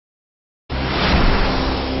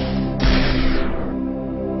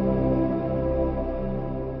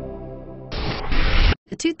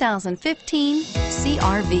2015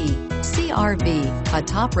 CR-V. CR-V, a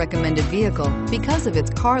top recommended vehicle because of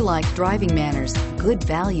its car-like driving manners, good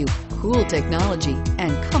value, cool technology,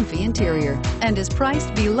 and comfy interior, and is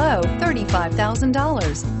priced below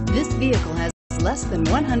 $35,000. This vehicle has less than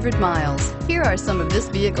 100 miles. Here are some of this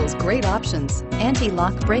vehicle's great options: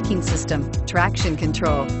 anti-lock braking system, traction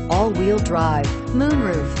control, all-wheel drive,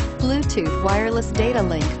 moonroof, Bluetooth wireless data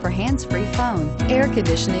link for hands-free phone, air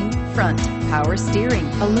conditioning, front, power steering,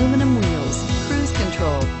 aluminum wheels, cruise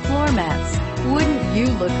control, floor mats. Wouldn't you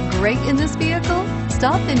look great in this vehicle?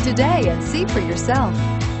 Stop in today and see for yourself.